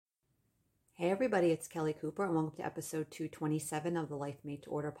Hey everybody, it's Kelly Cooper and welcome to episode 227 of the Life Made to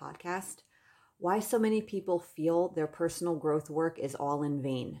Order podcast. Why so many people feel their personal growth work is all in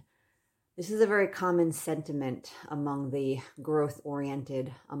vain. This is a very common sentiment among the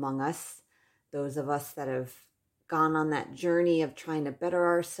growth-oriented among us, those of us that have gone on that journey of trying to better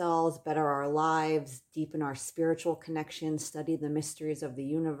ourselves, better our lives, deepen our spiritual connection, study the mysteries of the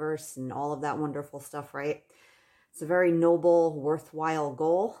universe and all of that wonderful stuff, right? It's a very noble, worthwhile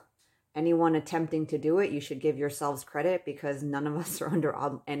goal. Anyone attempting to do it, you should give yourselves credit because none of us are under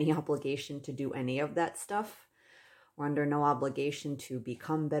any obligation to do any of that stuff. We're under no obligation to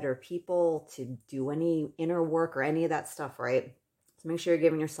become better people, to do any inner work or any of that stuff, right? So make sure you're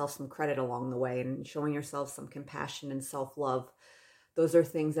giving yourself some credit along the way and showing yourself some compassion and self-love. Those are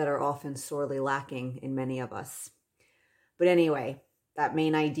things that are often sorely lacking in many of us. But anyway, that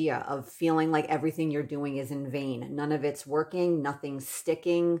main idea of feeling like everything you're doing is in vain. None of it's working, nothing's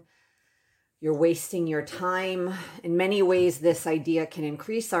sticking. You're wasting your time. In many ways, this idea can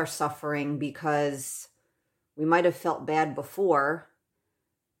increase our suffering because we might have felt bad before,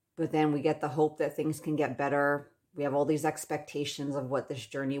 but then we get the hope that things can get better. We have all these expectations of what this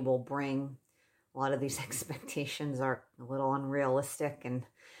journey will bring. A lot of these expectations are a little unrealistic, and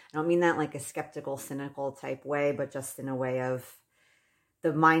I don't mean that like a skeptical, cynical type way, but just in a way of the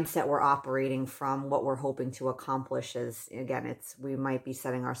mindset we're operating from, what we're hoping to accomplish is, again, we might be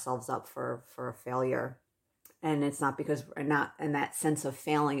setting ourselves up for a failure. And it's not because and that sense of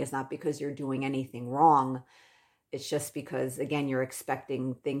failing is not because you're doing anything wrong. It's just because, again, you're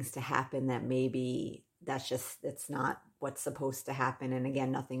expecting things to happen that maybe it's not what's supposed to happen. And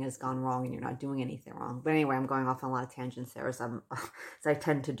again, nothing has gone wrong and you're not doing anything wrong. But anyway, I'm going off on a lot of tangents there as I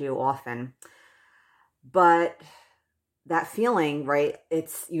tend to do often. But that feeling, right,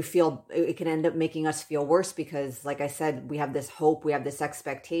 it can end up making us feel worse because, like I said, we have this hope, we have this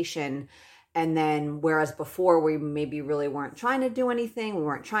expectation. And then whereas before we maybe really weren't trying to do anything, we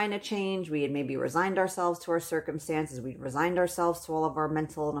weren't trying to change, we had maybe resigned ourselves to our circumstances, we resigned ourselves to all of our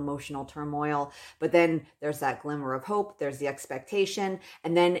mental and emotional turmoil. But then there's that glimmer of hope, there's the expectation,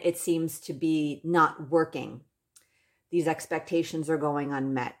 and then it seems to be not working. These expectations are going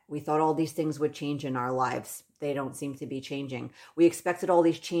unmet. We thought all these things would change in our lives. They don't seem to be changing. We expected all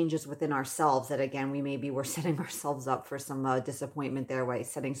these changes within ourselves that, again, we're setting ourselves up for some disappointment there by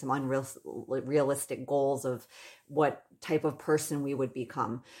setting some unrealistic goals of what type of person we would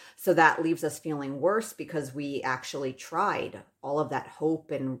become. So that leaves us feeling worse because we actually tried. All of that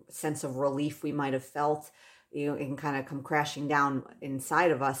hope and sense of relief we might have felt, it can kind of come crashing down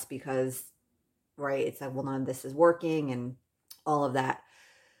inside of us because, right, it's like, well, none of this is working and all of that.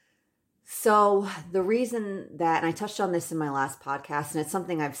 So the reason that, and I touched on this in my last podcast, and it's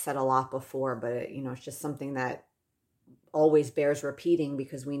something I've said a lot before, but it's just something that always bears repeating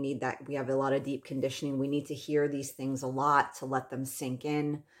because we need that. We have a lot of deep conditioning. We need to hear these things a lot to let them sink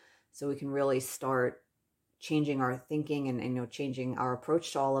in so we can really start changing our thinking and changing our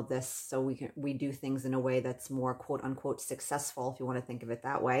approach to all of this so we do things in a way that's more quote unquote successful, if you want to think of it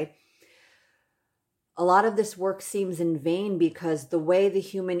that way. A lot of this work seems in vain because the way the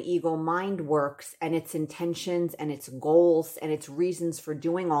human ego mind works and its intentions and its goals and its reasons for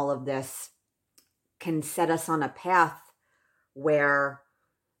doing all of this can set us on a path where,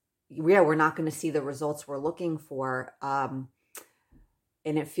 we're not going to see the results we're looking for. And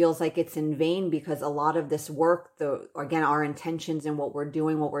it feels like it's in vain because a lot of this work, again, our intentions and what we're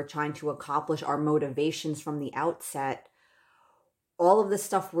doing, what we're trying to accomplish, our motivations from the outset, all of the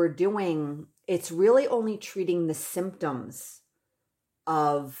stuff we're doing, it's really only treating the symptoms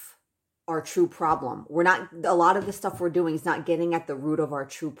of our true problem. A lot of the stuff we're doing is not getting at the root of our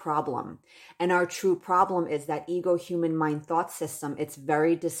true problem. And our true problem is that ego human mind thought system. It's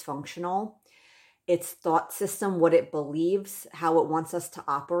very dysfunctional. Its thought system, what it believes, how it wants us to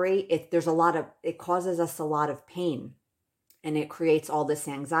operate, it causes us a lot of pain. And it creates all this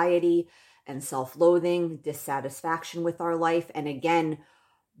anxiety and self-loathing, dissatisfaction with our life. And again,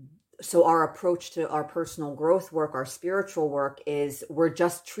 so our approach to our personal growth work, our spiritual work is we're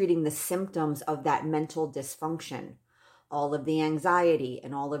just treating the symptoms of that mental dysfunction, all of the anxiety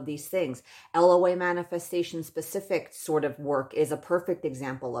and all of these things. LOA manifestation specific sort of work is a perfect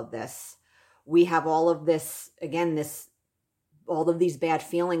example of this. We have all of this, again, all of these bad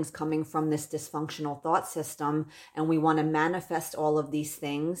feelings coming from this dysfunctional thought system, and we want to manifest all of these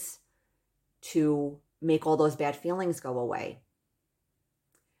things to make all those bad feelings go away.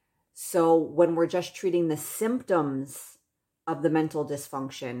 So when we're just treating the symptoms of the mental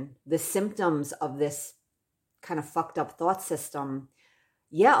dysfunction, the symptoms of this kind of fucked up thought system,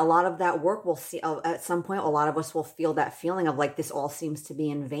 yeah, a lot of that work will see at some point, a lot of us will feel that feeling of like, this all seems to be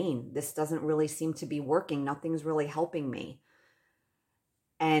in vain. This doesn't really seem to be working. Nothing's really helping me.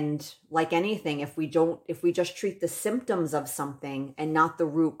 And like anything, if we just treat the symptoms of something and not the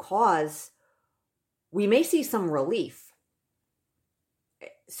root cause, we may see some relief.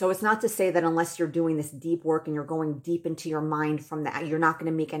 So it's not to say that unless you're doing this deep work and you're going deep into your mind from that, you're not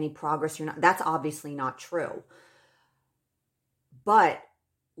going to make any progress. That's obviously not true. But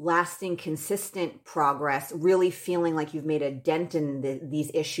lasting, consistent progress, really feeling like you've made a dent in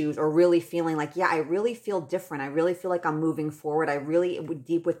these issues, or really feeling like, yeah, I really feel different. I really feel like I'm moving forward.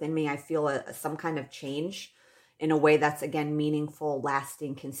 Deep within me, I feel some kind of change in a way that's, again, meaningful,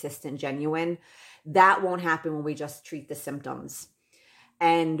 lasting, consistent, genuine. That won't happen when we just treat the symptoms.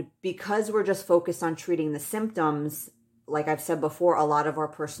 And because we're just focused on treating the symptoms, like I've said before, a lot of our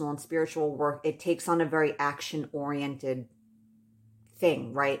personal and spiritual work, it takes on a very action-oriented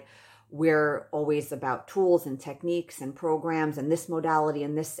thing, right? We're always about tools and techniques and programs and this modality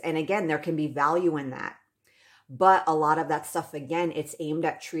and this. And again, there can be value in that. But a lot of that stuff, again, it's aimed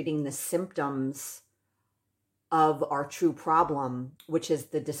at treating the symptoms of our true problem, which is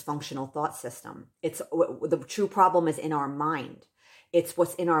the dysfunctional thought system. The true problem is in our mind. It's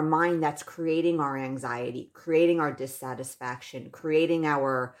what's in our mind that's creating our anxiety, creating our dissatisfaction, creating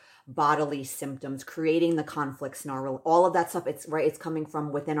our bodily symptoms, creating the conflicts in all of that stuff. It's coming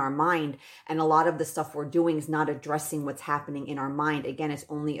from within our mind. And a lot of the stuff we're doing is not addressing what's happening in our mind. Again, it's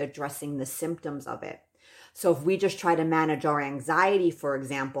only addressing the symptoms of it. So if we just try to manage our anxiety, for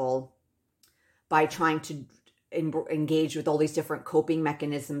example, by trying to engage with all these different coping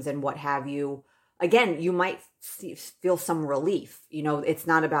mechanisms and what have you, again, you might feel some relief. It's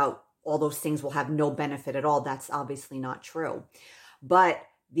not about all those things will have no benefit at all. That's obviously not true. But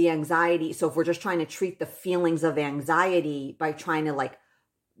the anxiety, so if we're just trying to treat the feelings of anxiety by trying to like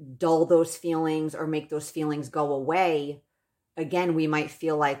dull those feelings or make those feelings go away, again, we might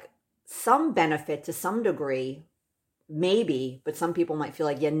feel like some benefit to some degree, maybe, but some people might feel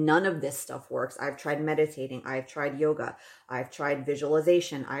like, yeah, none of this stuff works. I've tried meditating. I've tried yoga. I've tried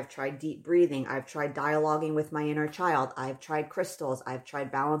visualization. I've tried deep breathing. I've tried dialoguing with my inner child. I've tried crystals. I've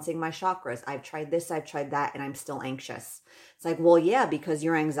tried balancing my chakras. I've tried this. I've tried that. And I'm still anxious. It's like, well, yeah, because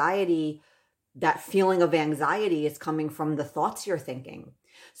your anxiety, that feeling of anxiety is coming from the thoughts you're thinking.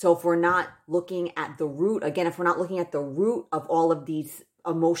 So if we're not looking at the root, again, if we're not looking at the root of all of these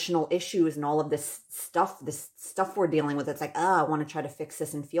emotional issues and all of this stuff we're dealing with, it's like, I want to try to fix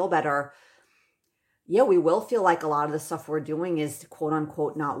this and feel better. Yeah, we will feel like a lot of the stuff we're doing is quote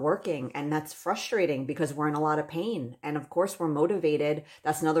unquote not working. And that's frustrating because we're in a lot of pain. And of course we're motivated.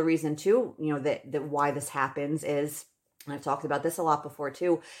 That's another reason too, that why this happens is, and I've talked about this a lot before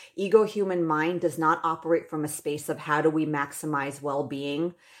too, ego human mind does not operate from a space of how do we maximize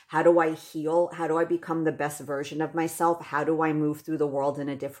well-being? How do I heal? How do I become the best version of myself? How do I move through the world in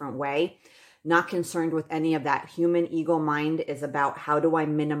a different way? Not concerned with any of that. Human ego mind is about how do I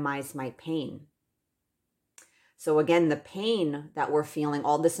minimize my pain? So again, the pain that we're feeling,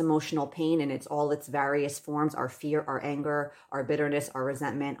 all this emotional pain and all its various forms, our fear, our anger, our bitterness, our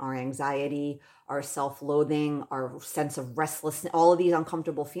resentment, our anxiety, our self-loathing, our sense of restlessness, all of these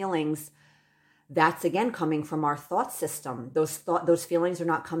uncomfortable feelings, that's again coming from our thought system. Those feelings are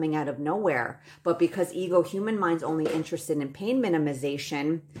not coming out of nowhere. But because ego human mind's only interested in pain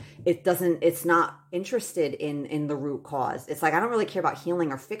minimization, it's not interested in the root cause. It's like, I don't really care about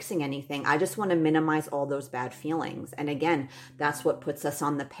healing or fixing anything. I just want to minimize all those bad feelings. And again, that's what puts us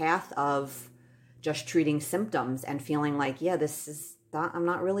on the path of just treating symptoms and feeling like, yeah, I'm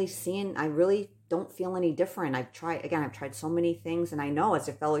not really seeing, I really don't feel any different. I've tried so many things, and I know as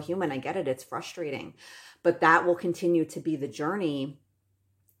a fellow human, I get it. It's frustrating, but that will continue to be the journey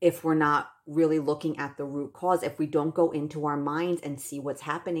if we're not really looking at the root cause, if we don't go into our minds and see what's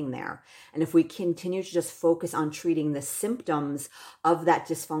happening there. And if we continue to just focus on treating the symptoms of that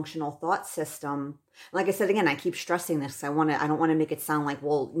dysfunctional thought system, like I said, again, I keep stressing this. I don't want to make it sound like,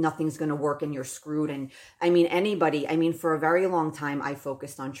 well, nothing's going to work and you're screwed. And for a very long time, I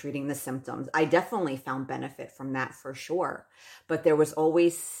focused on treating the symptoms. I definitely found benefit from that for sure. But there was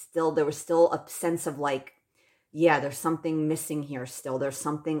still a sense of like, yeah, there's something missing here still. There's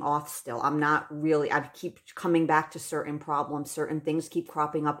something off still. I keep coming back to certain problems. Certain things keep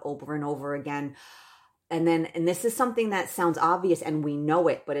cropping up over and over again. And this is something that sounds obvious and we know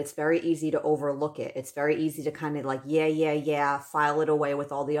it, but it's very easy to overlook it. It's very easy to kind of like, yeah, file it away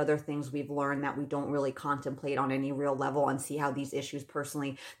with all the other things we've learned that we don't really contemplate on any real level and see how these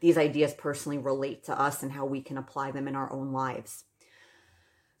ideas personally relate to us and how we can apply them in our own lives.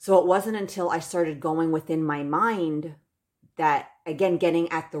 So it wasn't until I started going within my mind that, again, getting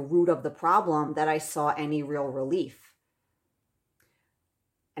at the root of the problem, that I saw any real relief.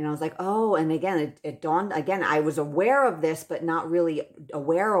 And I was like, oh, and again, it dawned, again, I was aware of this, but not really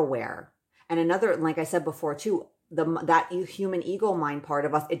aware. And another, like I said before too, that human ego mind part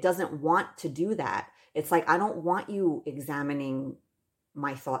of us, it doesn't want to do that. It's like, I don't want you examining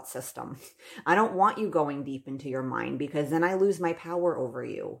my thought system. I don't want you going deep into your mind, because then I lose my power over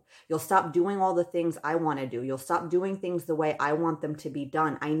you. You'll stop doing all the things I want to do. You'll stop doing things the way I want them to be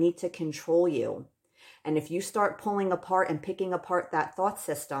done. I need to control you. And if you start pulling apart and picking apart that thought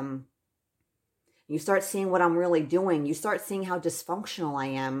system, you start seeing what I'm really doing. You start seeing how dysfunctional I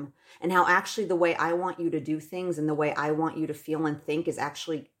am, and how actually the way I want you to do things and the way I want you to feel and think is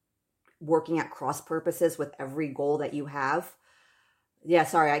actually working at cross purposes with every goal that you have. Yeah,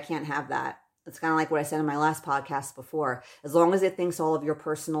 sorry, I can't have that. It's kind of like what I said in my last podcast before. As long as it thinks all of your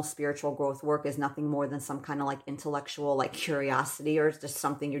personal spiritual growth work is nothing more than some kind of like intellectual like curiosity, or it's just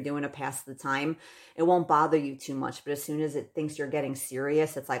something you're doing to pass the time, it won't bother you too much. But as soon as it thinks you're getting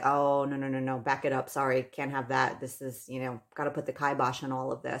serious, it's like, oh, no, back it up. Sorry, can't have that. This is, got to put the kibosh on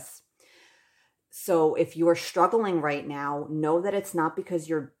all of this. So if you are struggling right now, know that it's not because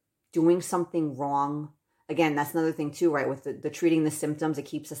you're doing something wrong. Again, that's another thing too, right? With the treating the symptoms, it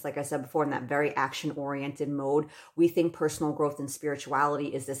keeps us, like I said before, in that very action-oriented mode. We think personal growth and spirituality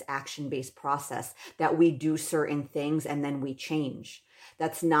is this action-based process that we do certain things and then we change.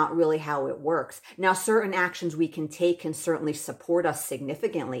 That's not really how it works. Now, certain actions we can take can certainly support us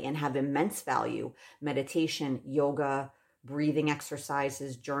significantly and have immense value. Meditation, yoga, breathing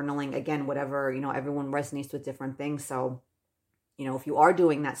exercises, journaling, again, whatever, everyone resonates with different things. So, if you are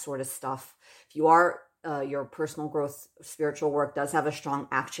doing that sort of stuff, if you are your personal growth, spiritual work does have a strong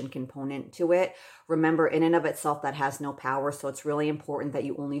action component to it. Remember, in and of itself, that has no power. So it's really important that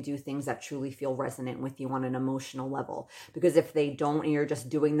you only do things that truly feel resonant with you on an emotional level. Because if they don't, and you're just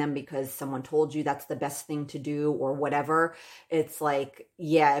doing them because someone told you that's the best thing to do or whatever, it's like,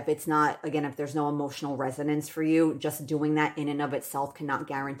 yeah, if it's not, again, if there's no emotional resonance for you, just doing that in and of itself cannot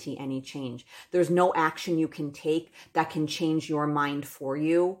guarantee any change. There's no action you can take that can change your mind for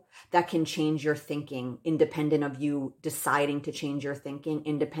you, that can change your thinking, independent of you deciding to change your thinking,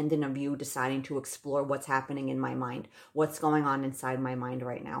 independent of you deciding to explore what's happening in my mind, what's going on inside my mind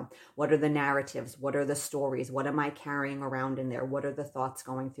right now. What are the narratives? What are the stories? What am I carrying around in there? What are the thoughts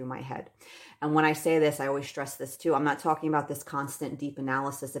going through my head? And when I say this, I always stress this too. I'm not talking about this constant deep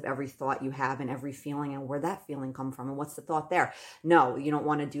analysis of every thought you have and every feeling and where that feeling come from and what's the thought there. No, you don't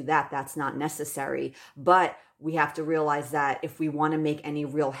want to do that. That's not necessary. But we have to realize that if we want to make any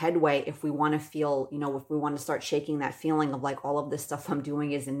real headway, if we want to feel, if we want to start shaking that feeling of like all of this stuff I'm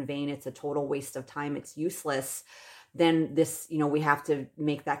doing is in vain, it's a total waste of time, it's useless, then this, we have to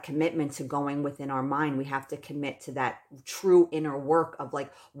make that commitment to going within our mind. We have to commit to that true inner work of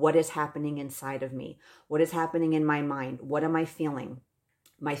like, what is happening inside of me? What is happening in my mind? What am I feeling?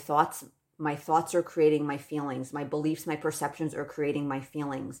 My thoughts are creating my feelings. My beliefs, my perceptions are creating my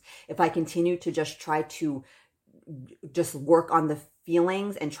feelings. If I continue to just try to just work on the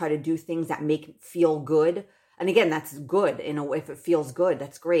feelings and try to do things that make feel good. And again, that's good. If it feels good,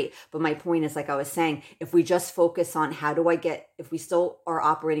 that's great. But my point is, like I was saying, if we just focus on if we still are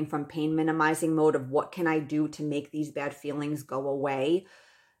operating from pain minimizing mode of what can I do to make these bad feelings go away?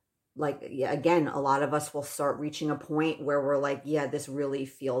 Like, yeah, again, a lot of us will start reaching a point where we're like, yeah, this really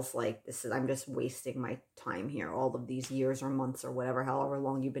feels like I'm just wasting my time here, all of these years or months or whatever, however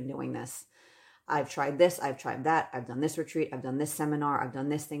long you've been doing this. I've tried this, I've tried that, I've done this retreat, I've done this seminar, I've done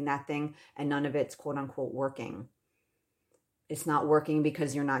this thing, that thing, and none of it's quote unquote working. It's not working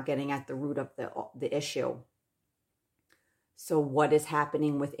because you're not getting at the root of the issue. So what is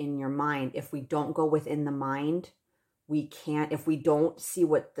happening within your mind? If we don't go within the mind, if we don't see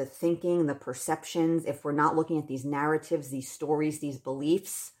what the thinking, the perceptions, if we're not looking at these narratives, these stories, these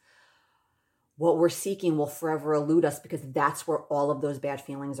beliefs, what we're seeking will forever elude us, because that's where all of those bad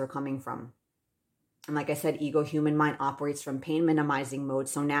feelings are coming from. And like I said, ego human mind operates from pain minimizing mode.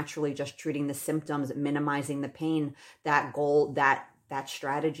 So naturally, just treating the symptoms, minimizing the pain, that goal, that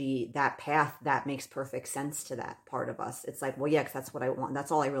strategy, that path, that makes perfect sense to that part of us. It's like, well, yeah, 'cause that's what I want.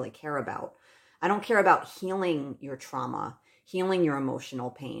 That's all I really care about. I don't care about healing your trauma, healing your emotional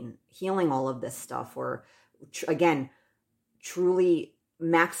pain, healing all of this stuff, or again, truly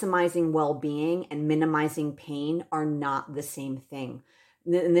maximizing well-being and minimizing pain are not the same thing.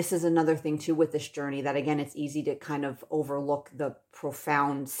 And this is another thing too with this journey, that again, it's easy to kind of overlook the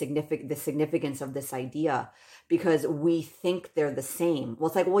profound significance of this idea, because we think they're the same. Well,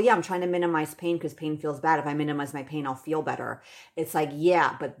 it's like, well, yeah, I'm trying to minimize pain because pain feels bad. If I minimize my pain, I'll feel better. It's like,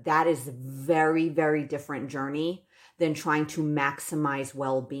 yeah, but that is very, very different journey than trying to maximize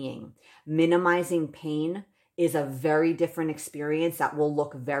well-being. Minimizing pain is a very different experience that will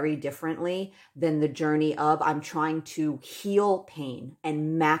look very differently than the journey of I'm trying to heal pain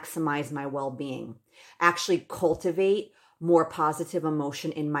and maximize my well-being. Actually cultivate more positive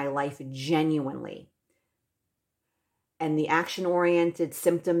emotion in my life genuinely. And the action-oriented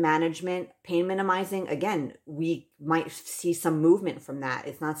symptom management, pain minimizing, again, we might see some movement from that.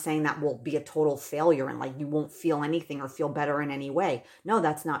 It's not saying that will be a total failure and like you won't feel anything or feel better in any way. No,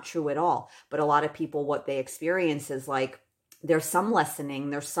 that's not true at all. But a lot of people, what they experience is like, there's some lessening,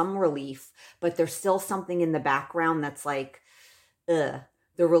 there's some relief, but there's still something in the background that's like, the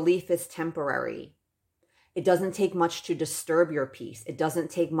relief is temporary. It doesn't take much to disturb your peace. It doesn't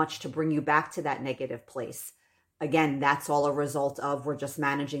take much to bring you back to that negative place. Again, that's all a result of we're just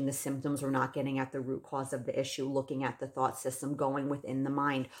managing the symptoms. We're not getting at the root cause of the issue, looking at the thought system, going within the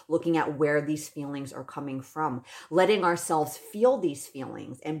mind, looking at where these feelings are coming from, letting ourselves feel these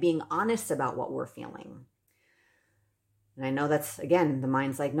feelings and being honest about what we're feeling. And I know that's, again, the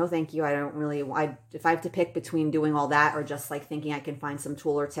mind's like, no, thank you. I don't really, if I have to pick between doing all that or just like thinking I can find some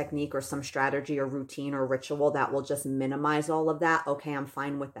tool or technique or some strategy or routine or ritual that will just minimize all of that, okay, I'm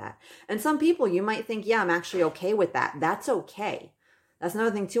fine with that. And some people, you might think, yeah, I'm actually okay with that. That's okay. That's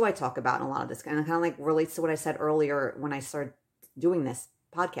another thing too I talk about in a lot of this. And it kind of like relates to what I said earlier when I started doing this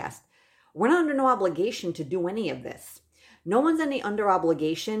podcast. We're not under no obligation to do any of this. No one's under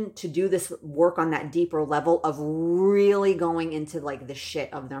obligation to do this work on that deeper level of really going into like the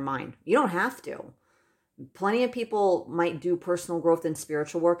shit of their mind. You don't have to. Plenty of people might do personal growth and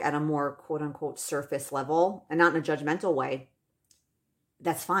spiritual work at a more quote unquote surface level and not in a judgmental way.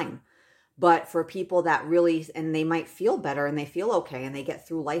 That's fine. But for people that really, and they might feel better and they feel okay and they get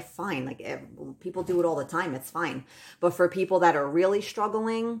through life fine. Like people do it all the time. It's fine. But for people that are really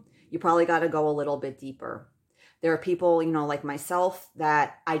struggling, you probably got to go a little bit deeper. There are people, like myself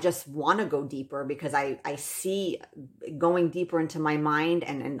that I just want to go deeper because I see going deeper into my mind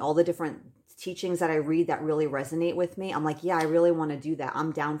and all the different teachings that I read that really resonate with me. I'm like, yeah, I really want to do that.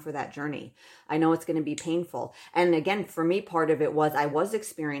 I'm down for that journey. I know it's going to be painful. And again, for me, part of it was I was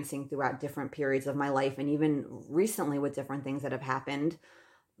experiencing throughout different periods of my life and even recently with different things that have happened,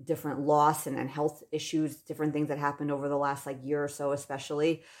 different loss and health issues, different things that happened over the last year or so,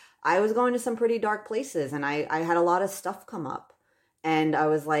 especially. I was going to some pretty dark places and I had a lot of stuff come up and I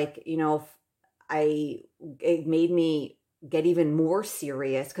was like, it made me get even more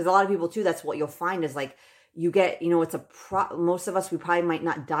serious because a lot of people too, that's what you'll find is like, you get, it's most of us, we probably might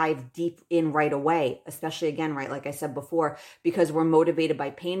not dive deep in right away, especially again, right? Like I said before, because we're motivated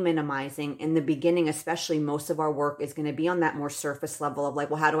by pain minimizing in the beginning, especially most of our work is going to be on that more surface level of like,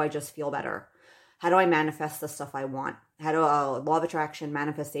 well, how do I just feel better? How do I manifest the stuff I want? How do law of attraction,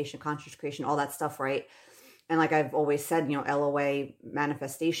 manifestation, conscious creation, all that stuff, right? And like I've always said, LOA,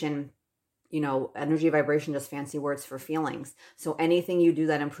 manifestation, energy, vibration, just fancy words for feelings. So anything you do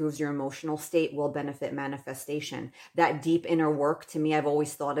that improves your emotional state will benefit manifestation. That deep inner work, to me, I've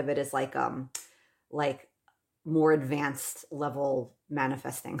always thought of it as like more advanced level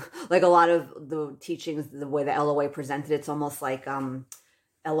manifesting. Like a lot of the teachings, the way the LOA presented, it's almost like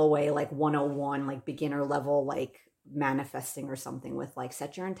LOA 101, beginner level, manifesting or something with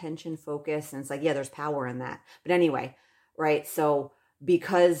set your intention, focus. And it's yeah, there's power in that. But anyway, right. So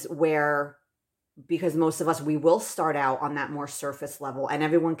because most of us, we will start out on that more surface level and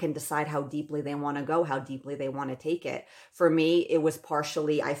everyone can decide how deeply they want to go, how deeply they want to take it. For me, it was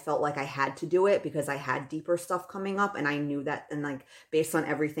partially, I felt like I had to do it because I had deeper stuff coming up and I knew that, and based on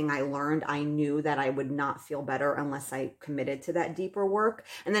everything I learned, I knew that I would not feel better unless I committed to that deeper work.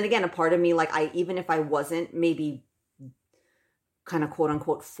 And then again, a part of me, even if I wasn't maybe kind of quote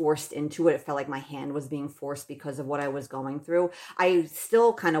unquote forced into it, it felt like my hand was being forced because of what I was going through. I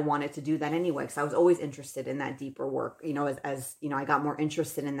still kind of wanted to do that anyway, because I was always interested in that deeper work, as I got more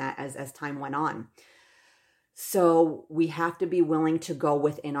interested in that as time went on. So we have to be willing to go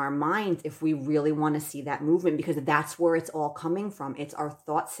within our minds if we really want to see that movement, because that's where it's all coming from. It's our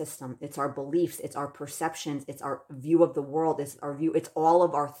thought system. It's our beliefs. It's our perceptions. It's our view of the world. It's our view. It's all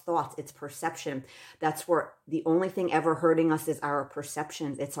of our thoughts. It's perception. That's where the only thing ever hurting us is our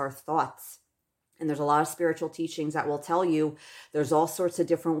perceptions. It's our thoughts. And there's a lot of spiritual teachings that will tell you there's all sorts of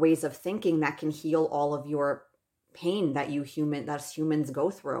different ways of thinking that can heal all of your pain that humans go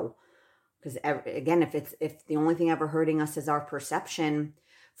through. Because again, if the only thing ever hurting us is our perception,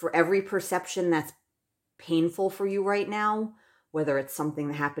 for every perception that's painful for you right now, whether it's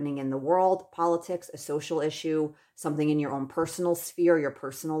something happening in the world, politics, a social issue, something in your own personal sphere, your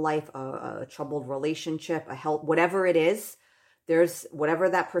personal life, a troubled relationship, a health, whatever it is, there's whatever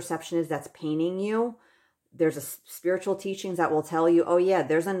that perception is that's paining you, there's a spiritual teachings that will tell you, oh yeah,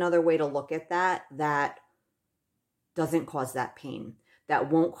 there's another way to look at that doesn't cause that pain, that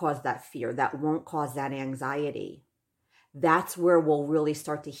won't cause that fear, that won't cause that anxiety. That's where we'll really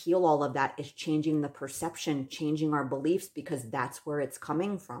start to heal all of that, is changing the perception, changing our beliefs, because that's where it's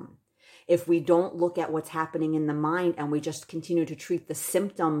coming from. If we don't look at what's happening in the mind and we just continue to treat the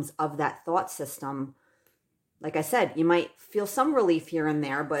symptoms of that thought system, like I said, you might feel some relief here and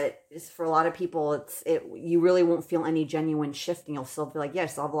there, but for a lot of people, you really won't feel any genuine shift, and you'll still feel like, yeah, I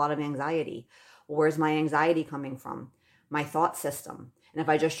still have a lot of anxiety. Well, where's my anxiety coming from? My thought system. And if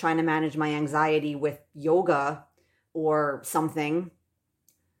I just try to manage my anxiety with yoga or something,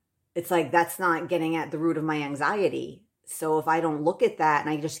 it's like, that's not getting at the root of my anxiety. So if I don't look at that and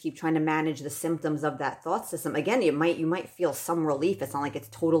I just keep trying to manage the symptoms of that thought system, again, you might feel some relief. It's not like it's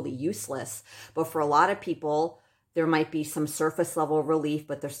totally useless, but for a lot of people, there might be some surface level relief,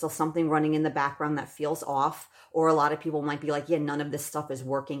 but there's still something running in the background that feels off. Or a lot of people might be like, yeah, none of this stuff is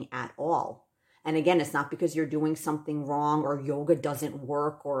working at all. And again, it's not because you're doing something wrong or yoga doesn't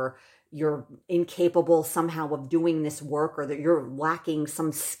work or you're incapable somehow of doing this work or that you're lacking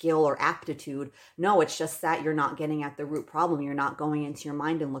some skill or aptitude. No, it's just that you're not getting at the root problem. You're not going into your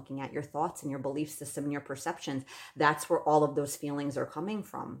mind and looking at your thoughts and your belief system and your perceptions. That's where all of those feelings are coming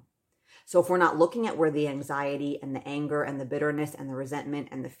from. So if we're not looking at where the anxiety and the anger and the bitterness and the resentment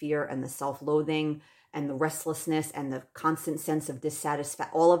and the fear and the self-loathing and the restlessness and the constant sense of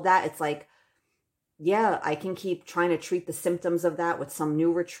dissatisfaction, all of that, it's like, yeah, I can keep trying to treat the symptoms of that with some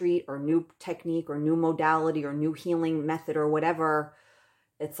new retreat or new technique or new modality or new healing method or whatever.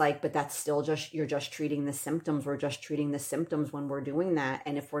 It's like, but that's still you're just treating the symptoms. We're just treating the symptoms when we're doing that.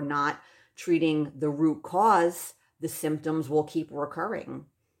 And if we're not treating the root cause, the symptoms will keep recurring.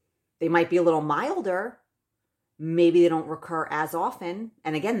 They might be a little milder. Maybe they don't recur as often.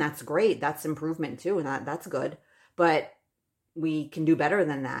 And again, that's great. That's improvement too. And that's good. But we can do better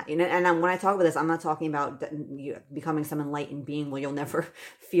than that. And when I talk about this, I'm not talking about becoming some enlightened being where you'll never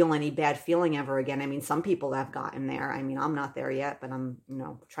feel any bad feeling ever again. I mean, some people have gotten there. I mean, I'm not there yet, but I'm,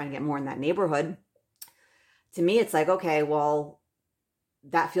 trying to get more in that neighborhood. To me, it's like, okay, well,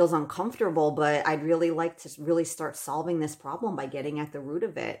 that feels uncomfortable, but I'd really like to really start solving this problem by getting at the root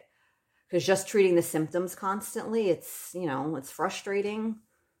of it. Because just treating the symptoms constantly, it's frustrating.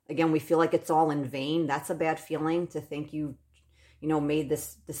 Again, we feel like it's all in vain. That's a bad feeling, to think you made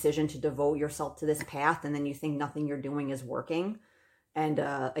this decision to devote yourself to this path, and then you think nothing you're doing is working. And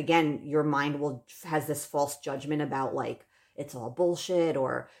again, your mind has this false judgment about like, it's all bullshit,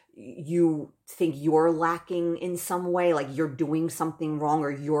 or you think you're lacking in some way, like you're doing something wrong,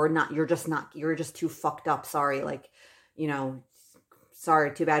 or you're just too fucked up. Sorry. Like,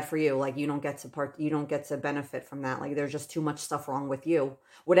 sorry, too bad for you. Like you don't get to benefit from that. Like there's just too much stuff wrong with you.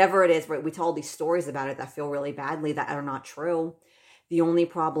 Whatever it is, right? We tell all these stories about it that feel really badly, that are not true. The only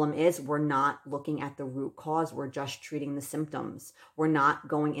problem is we're not looking at the root cause. We're just treating the symptoms. We're not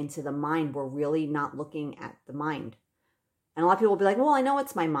going into the mind. We're really not looking at the mind. And a lot of people will be like, well, I know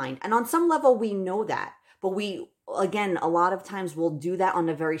it's my mind. And on some level, we know that. But again, a lot of times we'll do that on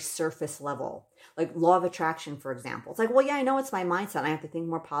a very surface level. Like law of attraction, for example. It's like, well, yeah, I know it's my mindset. I have to think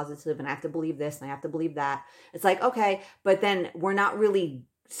more positive, and I have to believe this, and I have to believe that. It's like, okay, but then we're not really,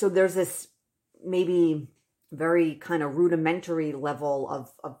 so there's this maybe very kind of rudimentary level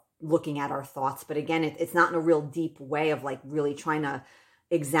of looking at our thoughts. But again, it's not in a real deep way of like really trying to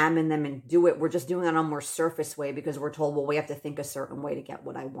examine them and do it. We're just doing it on a more surface way because we're told, well, we have to think a certain way to get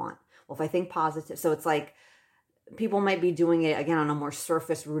what I want. Well, if I think positive, so it's like people might be doing it again on a more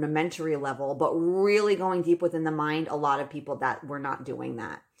surface, rudimentary level, but really going deep within the mind, a lot of people that were not doing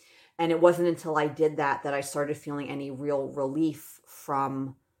that. And it wasn't until I did that I started feeling any real relief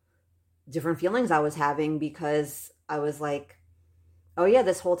from different feelings I was having, because I was like, oh yeah,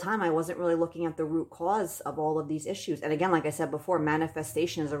 this whole time I wasn't really looking at the root cause of all of these issues. And again, like I said before,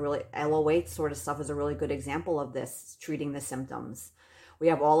 manifestation is LOH sort of stuff is a really good example of this, treating the symptoms. We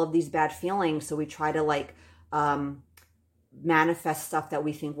have all of these bad feelings, so we try to manifest stuff that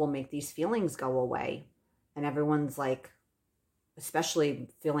we think will make these feelings go away. And everyone's like, especially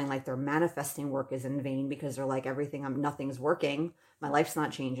feeling like their manifesting work is in vain, because they're like, nothing's working. My life's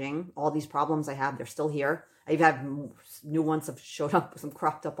not changing. All these problems I have, they're still here. I've had new ones have showed up, some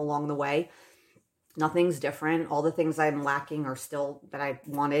cropped up along the way. Nothing's different. All the things I'm lacking are still, that I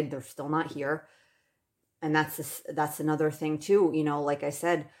wanted, they're still not here. And that's another thing too. Like I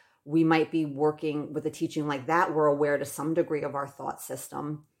said, we might be working with a teaching like that. We're aware to some degree of our thought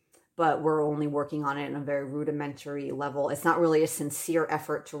system, but we're only working on it in a very rudimentary level. It's not really a sincere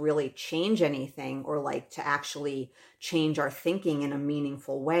effort to really change anything or like to actually change our thinking in a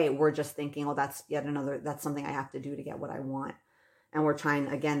meaningful way. We're just thinking, oh, that's something I have to do to get what I want. And we're trying,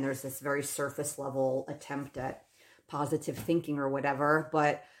 again, there's this very surface level attempt at positive thinking or whatever,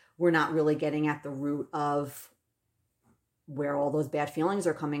 but we're not really getting at the root of where all those bad feelings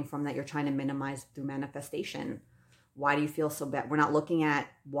are coming from that you're trying to minimize through manifestation. Why do you feel so bad? We're not looking at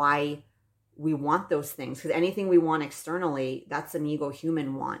why we want those things, because anything we want externally, that's an ego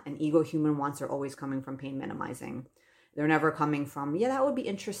human want. And ego human wants are always coming from pain minimizing. They're never coming from, yeah, that would be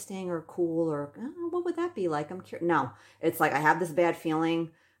interesting or cool, or oh, what would that be like? I'm curious. No, it's like, I have this bad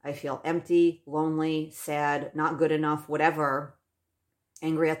feeling. I feel empty, lonely, sad, not good enough, whatever,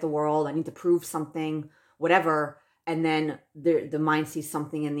 angry at the world. I need to prove something, whatever. And then the mind sees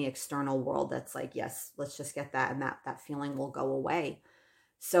something in the external world that's like, yes, let's just get that. And that feeling will go away.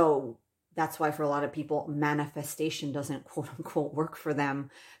 So that's why for a lot of people, manifestation doesn't quote unquote work for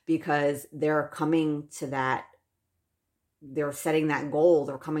them, because they're coming to that, they're setting that goal,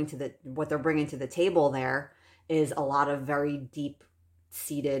 they're coming to what they're bringing to the table there is a lot of very deep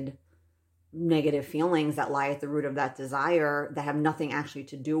seated negative feelings that lie at the root of that desire that have nothing actually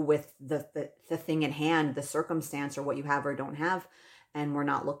to do with the thing in hand, the circumstance, or what you have or don't have. And we're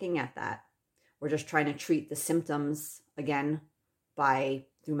not looking at that. We're just trying to treat the symptoms again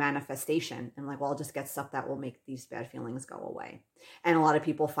through manifestation, and like, well, I'll just get stuff that will make these bad feelings go away. And a lot of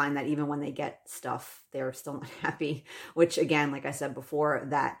people find that even when they get stuff, they're still not happy, which again, like I said before,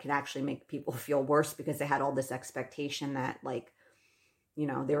 that can actually make people feel worse, because they had all this expectation that, like, you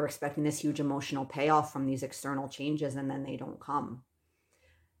know, they were expecting this huge emotional payoff from these external changes, and then they don't come.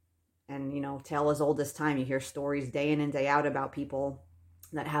 And, you know, tale as old as time. You hear stories day in and day out about people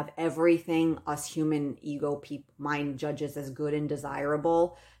that have everything us human ego mind judges as good and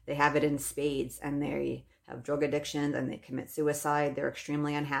desirable. They have it in spades, and they have drug addiction, and they commit suicide. They're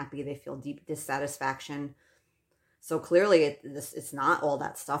extremely unhappy. They feel deep dissatisfaction. So clearly it's not all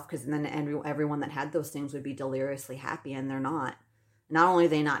that stuff, because then everyone that had those things would be deliriously happy, and they're not. Not only are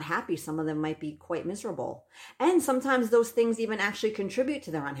they not happy, some of them might be quite miserable. And sometimes those things even actually contribute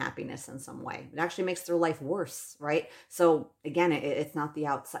to their unhappiness in some way. It actually makes their life worse, right? So again, it's not the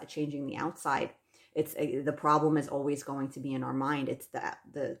outside, changing the outside. The problem is always going to be in our mind. It's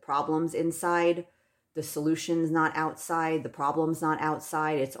the problems inside, the solution's not outside, the problem's not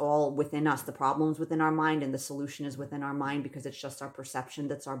outside. It's all within us. The problem's within our mind, and the solution is within our mind, because it's just our perception,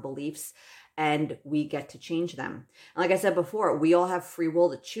 that's our beliefs. And we get to change them. And like I said before, we all have free will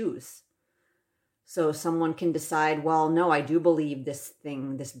to choose. So someone can decide, well, no, I do believe this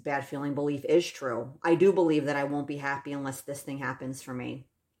thing, this bad feeling belief is true. I do believe that I won't be happy unless this thing happens for me.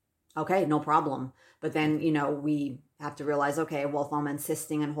 Okay, no problem. But then, you know, we have to realize, okay, well, if I'm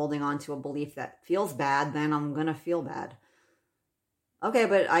insisting and holding on to a belief that feels bad, then I'm going to feel bad. Okay,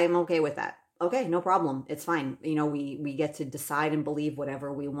 but I am okay with that. Okay, no problem. It's fine. You know, we get to decide and believe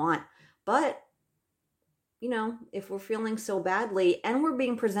whatever we want. But, you know, if we're feeling so badly and we're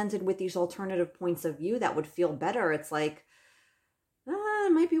being presented with these alternative points of view that would feel better, it's like,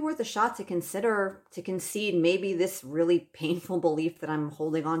 it might be worth a shot to consider, to concede maybe this really painful belief that I'm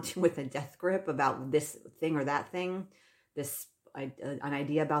holding on to with a death grip about this thing or that thing, an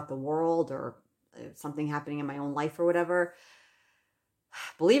idea about the world, or something happening in my own life or whatever.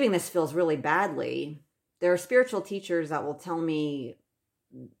 Believing this feels really badly. There are spiritual teachers that will tell me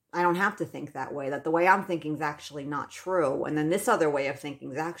I don't have to think that way, that the way I'm thinking is actually not true. And then this other way of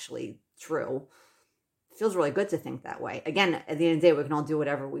thinking is actually true. It feels really good to think that way. Again, at the end of the day, we can all do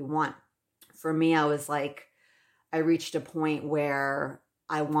whatever we want. For me, I was like, I reached a point where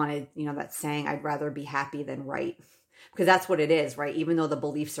I wanted, you know, that saying, I'd rather be happy than right. Because that's what it is, right? Even though the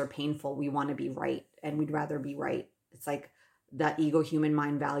beliefs are painful, we want to be right, and we'd rather be right. It's like that ego human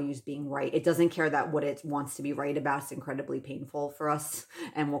mind values being right. It doesn't care that what it wants to be right about is incredibly painful for us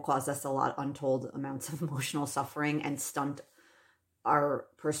and will cause us a lot untold amounts of emotional suffering and stunt our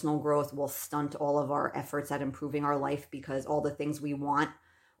personal growth, will stunt all of our efforts at improving our life, because all the things we want,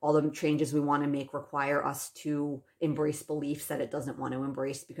 all the changes we want to make require us to embrace beliefs that it doesn't want to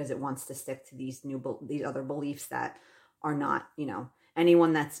embrace, because it wants to stick to these other beliefs that are not, you know,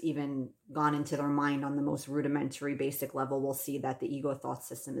 anyone that's even gone into their mind on the most rudimentary basic level will see that the ego thought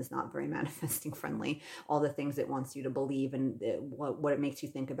system is not very manifesting friendly. All the things it wants you to believe, and what it makes you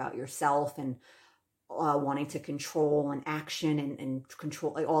think about yourself, and wanting to control and action and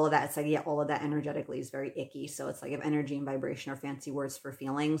control, like all of that. It's like, yeah, all of that energetically is very icky. So it's like, if energy and vibration are fancy words for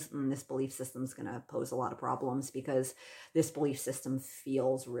feelings, this belief system is going to pose a lot of problems, because this belief system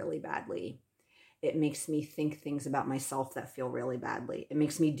feels really badly. it makes me think things about myself that feel really badly. It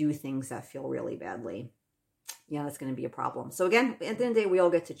makes me do things that feel really badly. Yeah, that's going to be a problem. So again, at the end of the day, we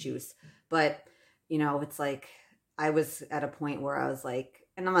all get to choose. But, it's like I was at a point where I was like,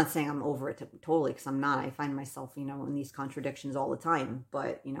 and I'm not saying I'm over it totally, because I'm not. I find myself, in these contradictions all the time.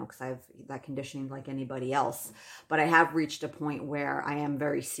 But, because I have that conditioning like anybody else. But I have reached a point where I am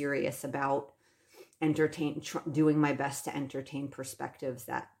very serious about doing my best to entertain perspectives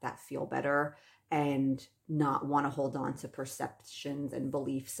that feel better, and not want to hold on to perceptions and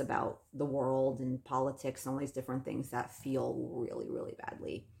beliefs about the world and politics and all these different things that feel really, really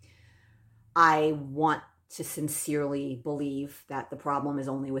badly. I want to sincerely believe that the problem is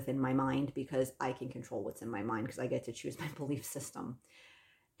only within my mind, because I can control what's in my mind, because I get to choose my belief system.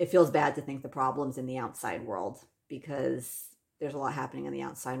 It feels bad to think the problem's in the outside world, because there's a lot happening in the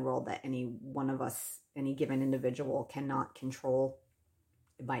outside world that any one of us, any given individual, cannot control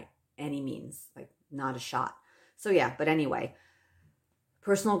by any means, like not a shot. So yeah, but anyway,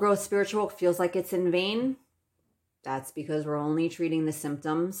 personal growth, spiritual feels like it's in vain. That's because we're only treating the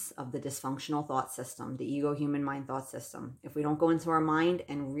symptoms of the dysfunctional thought system, the ego, human mind thought system. If we don't go into our mind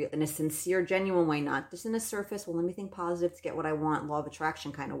and in a sincere, genuine way, not just in a surface, well, let me think positive to get what I want, law of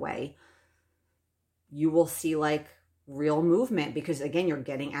attraction kind of way, you will see like real movement, because again, you're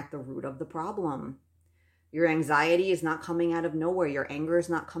getting at the root of the problem. Your anxiety is not coming out of nowhere. Your anger is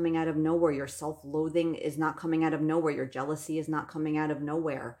not coming out of nowhere. Your self-loathing is not coming out of nowhere. Your jealousy is not coming out of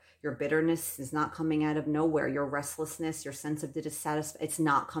nowhere. Your bitterness is not coming out of nowhere. Your restlessness, your sense of dissatisfaction, it's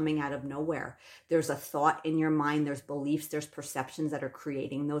not coming out of nowhere. There's a thought in your mind. There's beliefs, there's perceptions that are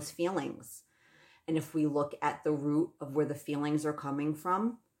creating those feelings. And if we look at the root of where the feelings are coming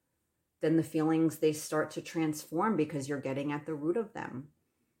from, then the feelings, they start to transform, because you're getting at the root of them.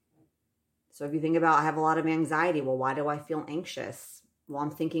 So if you think about, I have a lot of anxiety. Well, why do I feel anxious? Well,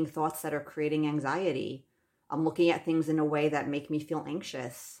 I'm thinking thoughts that are creating anxiety. I'm looking at things in a way that make me feel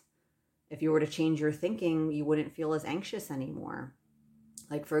anxious. If you were to change your thinking, you wouldn't feel as anxious anymore.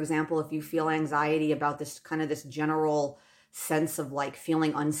 Like, for example, if you feel anxiety about this general sense of like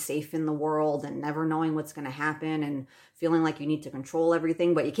feeling unsafe in the world and never knowing what's going to happen and feeling like you need to control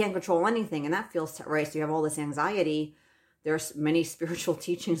everything, but you can't control anything, and that feels right. So you have all this anxiety. There's many spiritual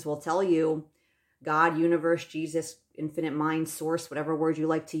teachings will tell you, God, universe, Jesus, infinite mind, source, whatever word you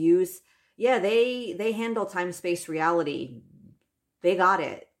like to use. Yeah, they handle time, space, reality. They got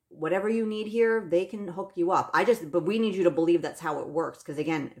it. Whatever you need here, they can hook you up. But we need you to believe that's how it works. Because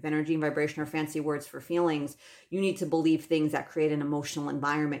again, if energy and vibration are fancy words for feelings, you need to believe things that create an emotional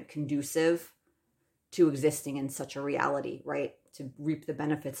environment conducive to existing in such a reality, right? To reap the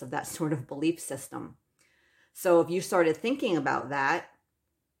benefits of that sort of belief system. So if you started thinking about that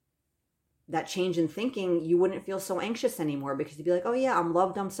change in thinking, you wouldn't feel so anxious anymore, because you'd be like, oh yeah, I'm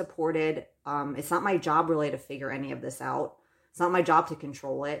loved, I'm supported. It's not my job really to figure any of this out. It's not my job to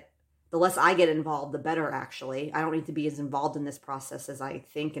control it. The less I get involved, the better, actually. I don't need to be as involved in this process as I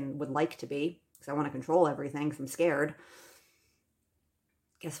think and would like to be, because I want to control everything, because I'm scared.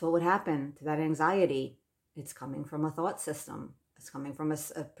 Guess what would happen to that anxiety? It's coming from a thought system. It's coming from a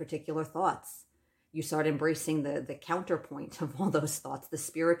particular thoughts. You start embracing the counterpoint of all those thoughts, the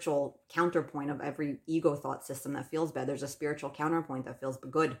spiritual counterpoint of every ego thought system that feels bad. There's a spiritual counterpoint that feels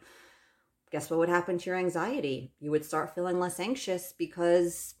good. Guess what would happen to your anxiety? You would start feeling less anxious,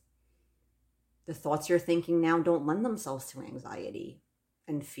 because the thoughts you're thinking now don't lend themselves to anxiety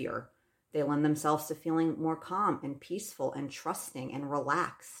and fear. They lend themselves to feeling more calm and peaceful and trusting and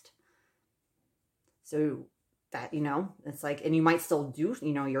relaxed. So that, it's like, and you might still do,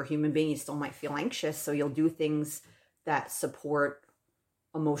 you're a human being, you still might feel anxious. So you'll do things that support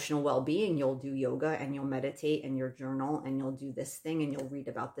emotional well-being. You'll do yoga and you'll meditate and you'll journal and you'll do this thing and you'll read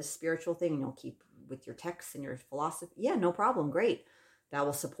about this spiritual thing and you'll keep with your texts and your philosophy. Yeah, no problem. Great. That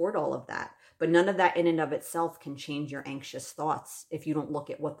will support all of that. But none of that in and of itself can change your anxious thoughts if you don't look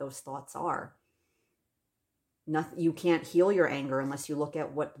at what those thoughts are. Nothing, you can't heal your anger unless you look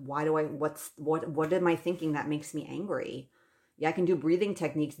at what am I thinking that makes me angry? Yeah, I can do breathing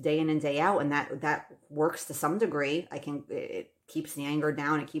techniques day in and day out, and that works to some degree. It keeps the anger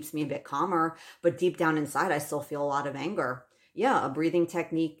down, it keeps me a bit calmer, but deep down inside I still feel a lot of anger. Yeah, a breathing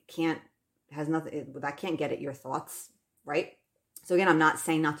technique can't get at your thoughts, right? So again, I'm not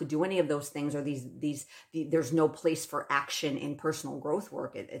saying not to do any of those things, or there's no place for action in personal growth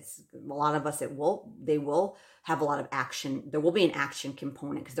work. It's a lot of us, they will have a lot of action. There will be an action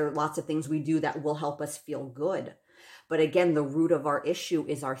component, because there are lots of things we do that will help us feel good. But again, the root of our issue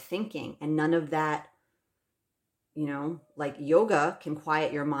is our thinking, and none of that like yoga can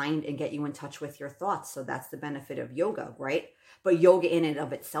quiet your mind and get you in touch with your thoughts. So that's the benefit of yoga, right? But yoga in and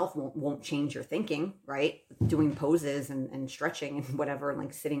of itself won't change your thinking, right? Doing poses and stretching and whatever,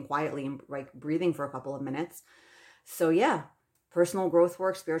 like sitting quietly and like breathing for a couple of minutes. So yeah, personal growth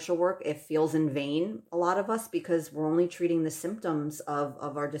work, spiritual work, it feels in vain, a lot of us, because we're only treating the symptoms of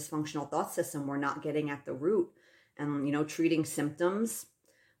our dysfunctional thought system. We're not getting at the root. And, treating symptoms,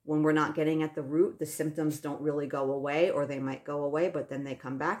 when we're not getting at the root, the symptoms don't really go away, or they might go away, but then they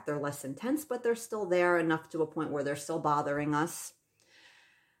come back. They're less intense, but they're still there enough to a point where they're still bothering us.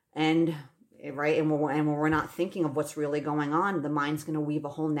 And right, and when we're not thinking of what's really going on, the mind's going to weave a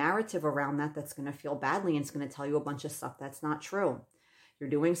whole narrative around that's going to feel badly, and it's going to tell you a bunch of stuff that's not true. You're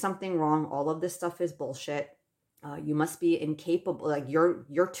doing something wrong. All of this stuff is bullshit. You must be incapable, like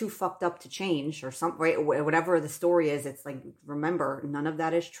you're too fucked up to change or something, right? Whatever the story is, it's like, remember, none of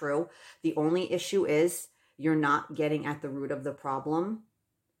that is true. The only issue is you're not getting at the root of the problem.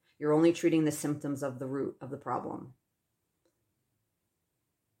 You're only treating the symptoms of the root of the problem.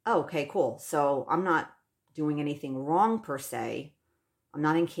 Oh, okay, cool. So I'm not doing anything wrong per se. I'm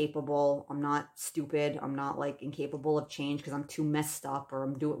not incapable. I'm not stupid. I'm not like incapable of change because I'm too messed up, or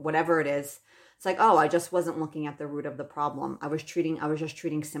I'm doing whatever it is. It's like, oh, I just wasn't looking at the root of the problem. I was just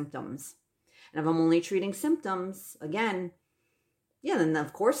treating symptoms. And if I'm only treating symptoms, again, yeah, then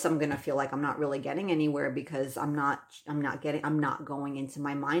of course I'm going to feel like I'm not really getting anywhere, because I'm not going into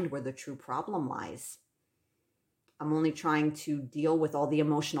my mind where the true problem lies. I'm only trying to deal with all the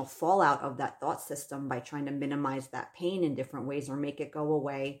emotional fallout of that thought system by trying to minimize that pain in different ways, or make it go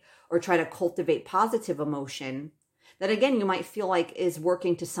away, or try to cultivate positive emotion that, again, you might feel like is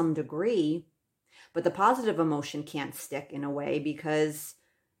working to some degree, but the positive emotion can't stick in a way because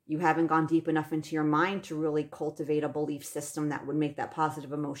you haven't gone deep enough into your mind to really cultivate a belief system that would make that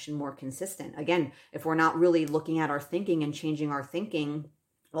positive emotion more consistent. Again, if we're not really looking at our thinking and changing our thinking,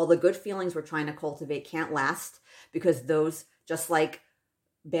 all the good feelings we're trying to cultivate can't last, because those, just like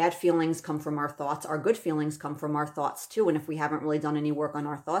bad feelings come from our thoughts, our good feelings come from our thoughts too. And if we haven't really done any work on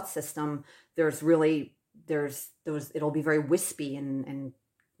our thought system, it'll be very wispy and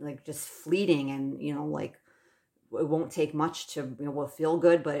like just fleeting, and like it won't take much to, we'll feel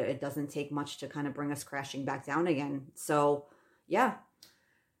good, but it doesn't take much to kind of bring us crashing back down again. So yeah,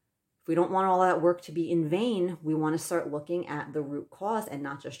 if we don't want all that work to be in vain, we want to start looking at the root cause and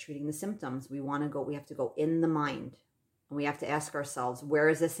not just treating the symptoms. We have to go in the mind, and we have to ask ourselves, where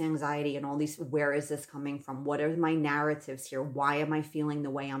is this anxiety and all these, where is this coming from? What are my narratives here? Why am I feeling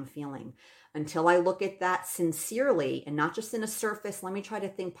the way I'm feeling? Until I look at that sincerely and not just in a surface, let me try to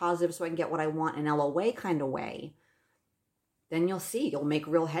think positive so I can get what I want in LOA kind of way, then you'll make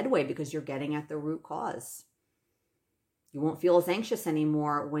real headway, because you're getting at the root cause. You won't feel as anxious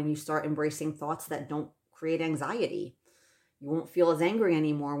anymore when you start embracing thoughts that don't create anxiety. You won't feel as angry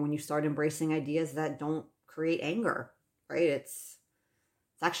anymore when you start embracing ideas that don't create anger, right? It's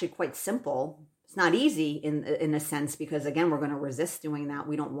actually quite simple. It's not easy in a sense, because again, we're going to resist doing that.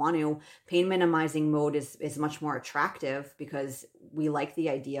 We don't want to. Pain minimizing mode is much more attractive, because we like the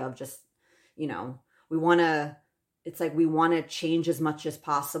idea of just, we want to change as much as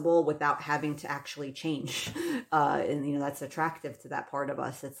possible without having to actually change. And, that's attractive to that part of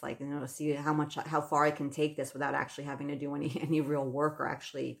us. It's like, see how far I can take this without actually having to do any real work, or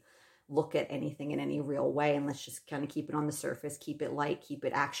actually look at anything in any real way. And let's just kind of keep it on the surface, keep it light, keep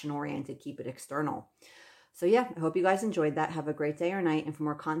it action oriented, keep it external. So yeah, I hope you guys enjoyed that. Have a great day or night. And for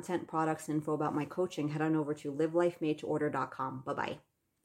more content, products, info about my coaching, head on over to livelifemade-to-order.com. Bye-bye.